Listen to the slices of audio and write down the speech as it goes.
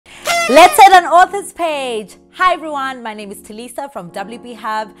Let's add an author's page. Hi everyone, my name is Thulisa from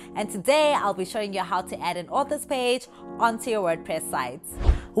WPHub, and today I'll be showing you how to add an author's page onto your WordPress site.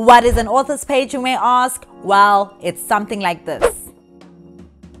 What is an author's page, you may ask? Well, it's something like this.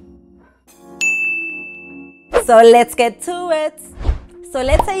 So let's get to it. So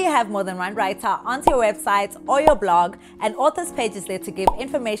let's say you have more than one writer onto your website or your blog. An author's page is there to give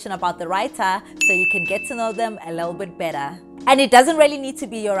information about the writer so you can get to know them a little bit better. And it doesn't really need to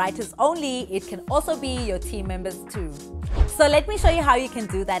be your writers only, it can also be your team members too. So let me show you how you can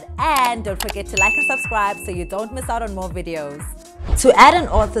do that, and don't forget to like and subscribe so you don't miss out on more videos. To add an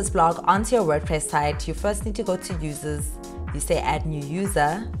author's blog onto your WordPress site, you first need to go to users, you say add new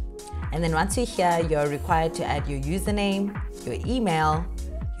user, and then once you're here, you're required to add your username, your email,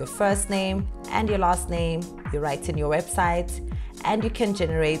 your first name and your last name. You write in your website, and you can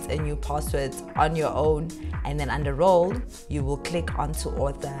generate a new password on your own, and then under role you will click onto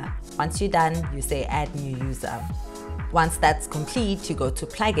author. Once you're done, you say add new user. Once that's complete, you go to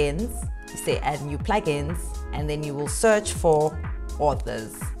plugins, you say add new plugins, and then you will search for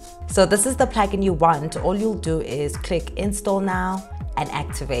authors. So this is the plugin you want. All you'll do is click install now and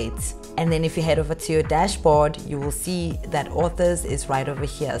activate. And then if you head over to your dashboard, you will see that authors is right over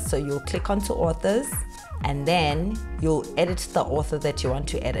here. So you'll click onto authors, and then you'll edit the author that you want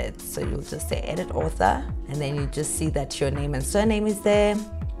to edit. So you'll just say edit author, and then you just see that your name and surname is there.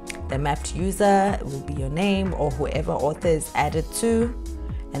 The mapped user will be your name or whoever author is added to,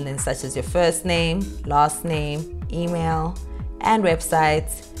 and then such as your first name, last name, email, and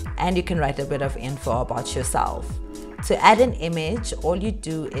website, and you can write a bit of info about yourself. To add an image, all you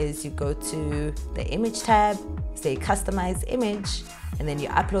do is you go to the image tab, say customize image, and then you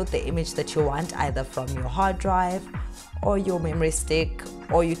upload the image that you want either from your hard drive or your memory stick,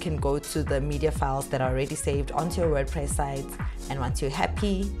 or you can go to the media files that are already saved onto your WordPress site, and once you're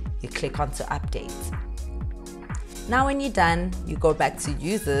happy, you click onto update. Now when you're done, you go back to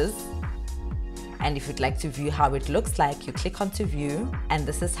users, and if you'd like to view how it looks like, you click onto view, and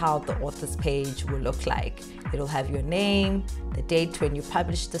this is how the author's page will look like. It'll have your name, the date when you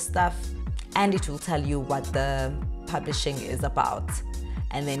publish the stuff, and it will tell you what the publishing is about.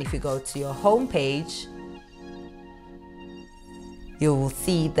 And then if you go to your home page, you will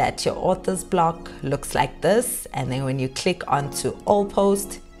see that your author's blog looks like this, and then when you click onto all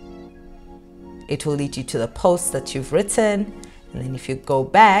post, it will lead you to the posts that you've written. And then if you go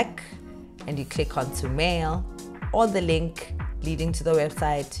back and you click onto mail or the link leading to the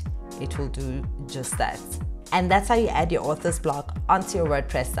website, it will do just that. And that's how you add your author's blog onto your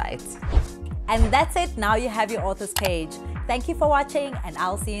WordPress site. And that's it, now you have your author's page. Thank you for watching, and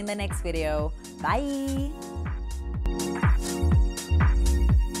I'll see you in the next video. Bye!